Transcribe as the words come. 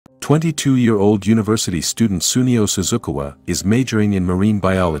22-year-old university student Tsueno Suzukawa is majoring in marine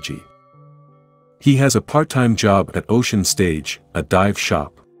biology. He has a part-time job at Ocean Stage, a dive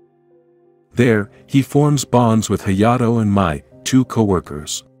shop. There, he forms bonds with Hayato and Mai, two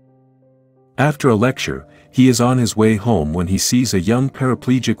co-workers. After a lecture, he is on his way home when he sees a young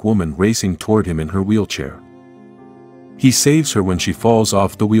paraplegic woman racing toward him in her wheelchair. He saves her when she falls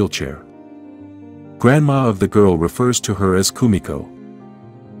off the wheelchair. Grandma of the girl refers to her as Kumiko.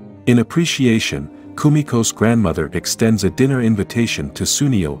 In appreciation, Kumiko's grandmother extends a dinner invitation to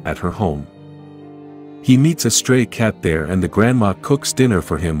Tsueno at her home. He meets a stray cat there and the grandma cooks dinner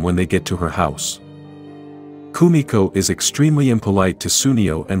for him when they get to her house. Kumiko is extremely impolite to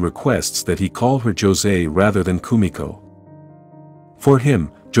Tsueno and requests that he call her Jose rather than Kumiko. For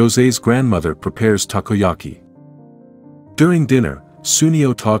him, Jose's grandmother prepares takoyaki. During dinner,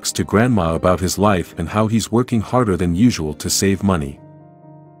 Tsueno talks to grandma about his life and how he's working harder than usual to save money.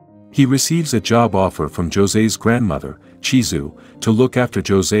 He receives a job offer from Jose's grandmother, Chizu, to look after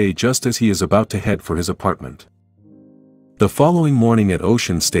Jose just as he is about to head for his apartment. The following morning at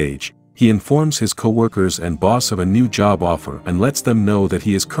Ocean Stage, he informs his co-workers and boss of a new job offer and lets them know that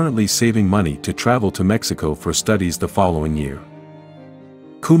he is currently saving money to travel to Mexico for studies the following year.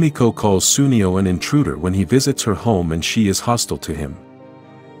 Kumiko calls Tsueno an intruder when he visits her home and she is hostile to him.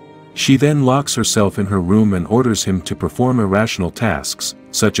 She then locks herself in her room and orders him to perform irrational tasks,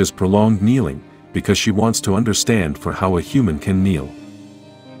 such as prolonged kneeling, because she wants to understand for how a human can kneel.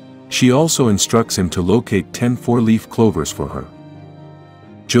 She also instructs him to locate 10 four-leaf clovers for her.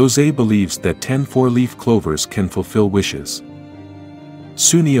 Jose believes that 10 four-leaf clovers can fulfill wishes.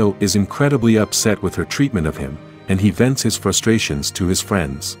 Tsueno is incredibly upset with her treatment of him, and he vents his frustrations to his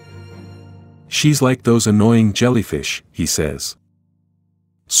friends. "She's like those annoying jellyfish," he says.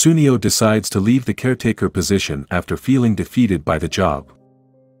 Tsueno decides to leave the caretaker position after feeling defeated by the job.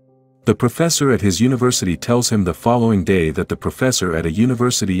 The professor at his university tells him the following day that the professor at a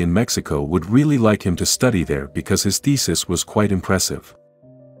university in Mexico would really like him to study there because his thesis was quite impressive.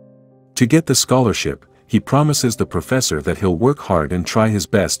 To get the scholarship, he promises the professor that he'll work hard and try his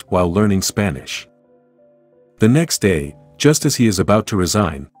best while learning Spanish. The next day, just as he is about to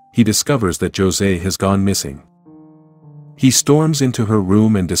resign, he discovers that Jose has gone missing. He storms into her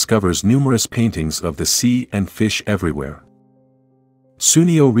room and discovers numerous paintings of the sea and fish everywhere.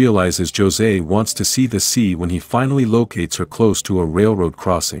 Tsueno realizes Jose wants to see the sea when he finally locates her close to a railroad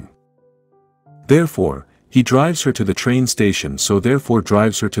crossing. Therefore, he drives her to the train station so that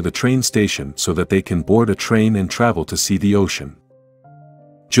they can board a train and travel to see the ocean.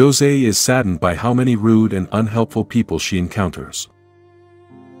 Jose is saddened by how many rude and unhelpful people she encounters.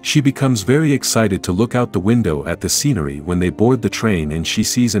 She becomes very excited to look out the window at the scenery when they board the train and she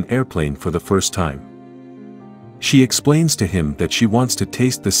sees an airplane for the first time. She explains to him that she wants to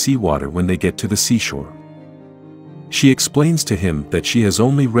taste the seawater when they get to the seashore. She explains to him that she has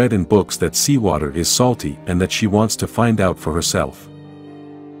only read in books that seawater is salty and that she wants to find out for herself.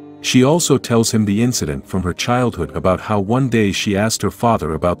 She also tells him the incident from her childhood about how one day she asked her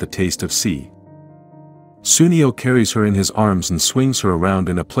father about the taste of sea. Tsueno carries her in his arms and swings her around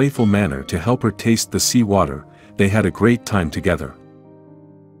in a playful manner to help her taste the seawater. They had a great time together.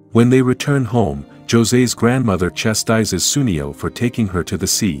 When they return home, Jose's grandmother chastises Tsueno for taking her to the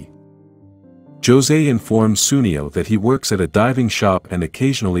sea. Jose informs Tsueno that he works at a diving shop and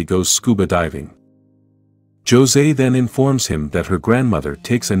occasionally goes scuba diving. Jose then informs him that her grandmother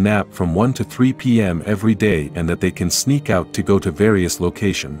takes a nap from 1 to 3 p.m. every day and that they can sneak out to go to various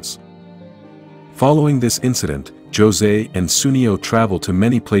locations. Following this incident, Jose and Tsueno travel to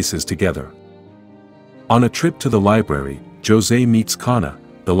many places together. On a trip to the library, Jose meets Kana,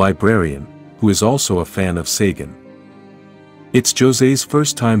 the librarian, who is also a fan of Sagan. It's Jose's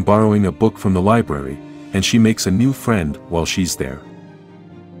first time borrowing a book from the library, and she makes a new friend while she's there.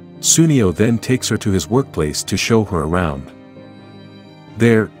 Tsueno then takes her to his workplace to show her around.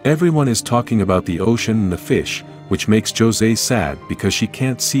 There, everyone is talking about the ocean and the fish, which makes Jose sad because she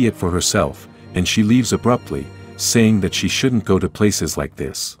can't see it for herself, and she leaves abruptly, saying that she shouldn't go to places like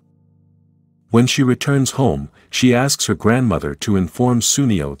this. When she returns home, she asks her grandmother to inform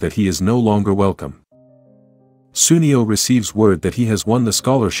Tsueno that he is no longer welcome. Tsueno receives word that he has won the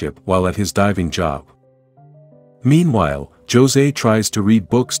scholarship while at his diving job. Meanwhile, Jose tries to read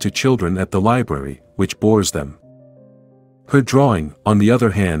books to children at the library, which bores them. Her drawing, on the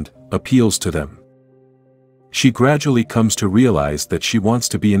other hand, appeals to them. She gradually comes to realize that she wants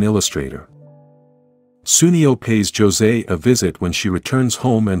to be an illustrator. Tsueno pays Jose a visit when she returns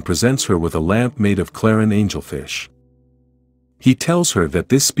home and presents her with a lamp made of Clarin angelfish. He tells her that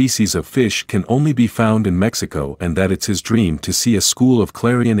this species of fish can only be found in Mexico and that it's his dream to see a school of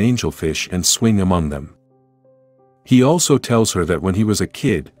clarion angelfish and swing among them. He also tells her that when he was a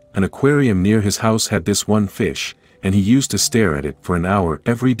kid, an aquarium near his house had this one fish, and he used to stare at it for an hour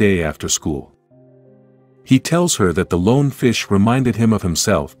every day after school. He tells her that the lone fish reminded him of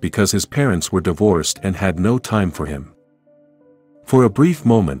himself because his parents were divorced and had no time for him. For a brief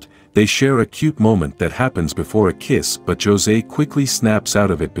moment, they share a cute moment that happens before a kiss, but Josee quickly snaps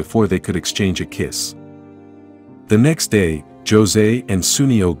out of it before they could exchange a kiss. The next day, Josee and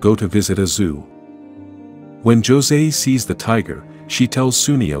Tsueno go to visit a zoo. When Josee sees the tiger, she tells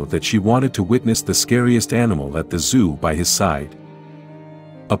Tsueno that she wanted to witness the scariest animal at the zoo by his side.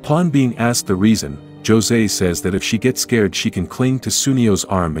 Upon being asked the reason, Josee says that if she gets scared she can cling to Tsuneo's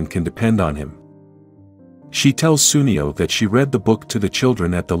arm and can depend on him. She tells Tsueno that she read the book to the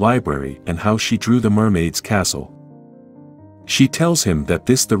children at the library and how she drew the mermaid's castle. She tells him that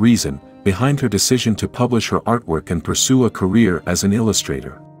this is the reason behind her decision to publish her artwork and pursue a career as an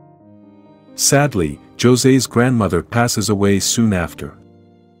illustrator. Sadly, Jose's grandmother passes away soon after.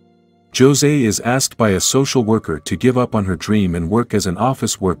 Josee is asked by a social worker to give up on her dream and work as an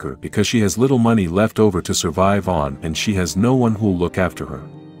office worker because she has little money left over to survive on and she has no one who'll look after her.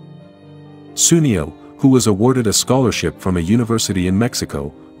 Tsueno, who was awarded a scholarship from a university in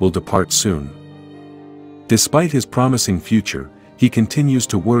Mexico, will depart soon. Despite his promising future, he continues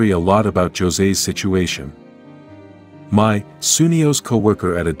to worry a lot about Jose's situation. Tsuneo's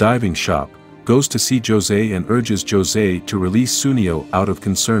co-worker at a diving shop, goes to see Josee and urges Josee to release Tsueno out of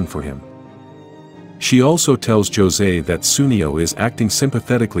concern for him. She also tells Josee that Tsueno is acting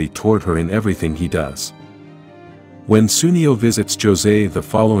sympathetically toward her in everything he does. When Tsueno visits Josee the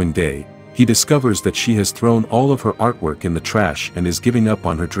following day, he discovers that she has thrown all of her artwork in the trash and is giving up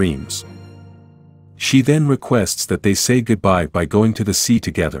on her dreams. She then requests that they say goodbye by going to the sea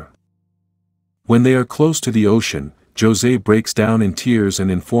together. When they are close to the ocean, Josee breaks down in tears and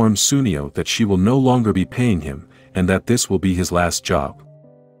informs Tsueno that she will no longer be paying him, and that this will be his last job.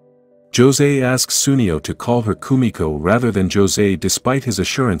 Josee asks Tsueno to call her Kumiko rather than Josee despite his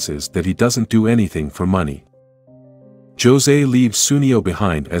assurances that he doesn't do anything for money. Josee leaves Tsueno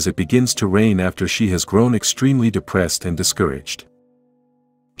behind as it begins to rain after she has grown extremely depressed and discouraged.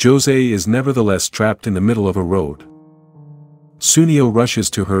 Josee is nevertheless trapped in the middle of a road. Tsueno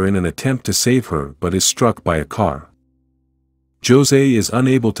rushes to her in an attempt to save her but is struck by a car. Josee is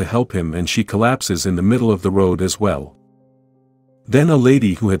unable to help him and she collapses in the middle of the road as well. Then a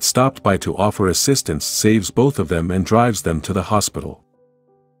lady who had stopped by to offer assistance saves both of them and drives them to the hospital.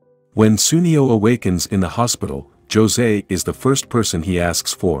 When Tsueno awakens in the hospital, Josee is the first person he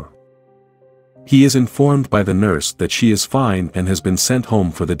asks for. He is informed by the nurse that she is fine and has been sent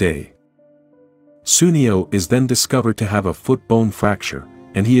home for the day. Tsueno is then discovered to have a foot bone fracture,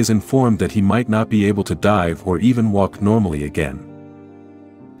 and he is informed that he might not be able to dive or even walk normally again.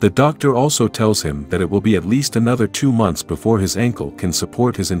 The doctor also tells him that it will be at least another 2 months before his ankle can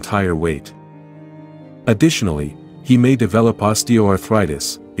support his entire weight. Additionally, he may develop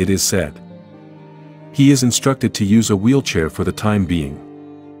osteoarthritis, it is said. He is instructed to use a wheelchair for the time being.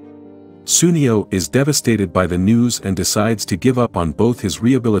 Tsueno is devastated by the news and decides to give up on both his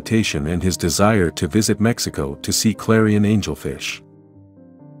rehabilitation and his desire to visit Mexico to see clarion angelfish.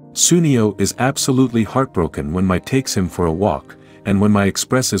 Tsueno is absolutely heartbroken when Mai takes him for a walk, and when Mai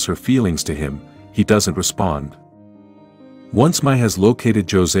expresses her feelings to him, he doesn't respond. Once Mai has located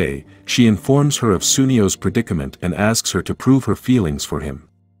Josee, she informs her of Tsuneo's predicament and asks her to prove her feelings for him.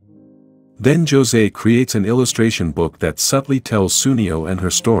 Then Josee creates an illustration book that subtly tells Tsueno and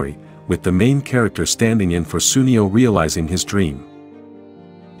her story, with the main character standing in for Tsueno realizing his dream.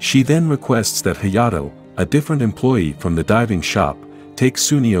 She then requests that Hayato, a different employee from the diving shop, take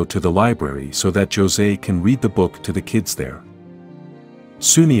Tsueno to the library so that Josee can read the book to the kids there.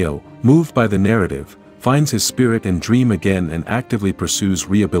 Tsueno, moved by the narrative, finds his spirit and dream again and actively pursues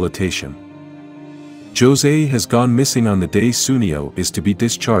rehabilitation. Josee has gone missing on the day Tsueno is to be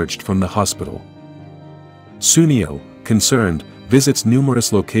discharged from the hospital. Tsueno, concerned, visits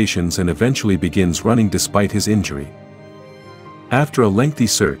numerous locations and eventually begins running despite his injury. After a lengthy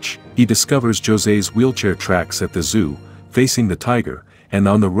search, he discovers Jose's wheelchair tracks at the zoo, facing the tiger, and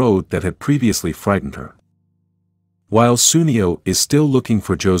on the road that had previously frightened her. While Tsueno is still looking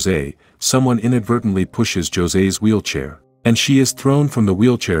for Josee, someone inadvertently pushes Jose's wheelchair, and she is thrown from the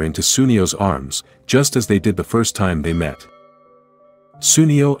wheelchair into Tsuneo's arms, just as they did the first time they met.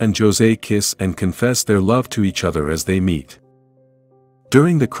 Tsueno and Josee kiss and confess their love to each other as they meet.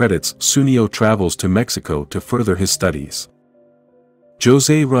 During the credits, Tsueno travels to Mexico to further his studies.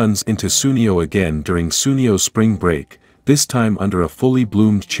 Josee runs into Tsueno again during Tsuneo's spring break, this time under a fully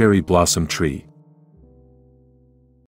bloomed cherry blossom tree.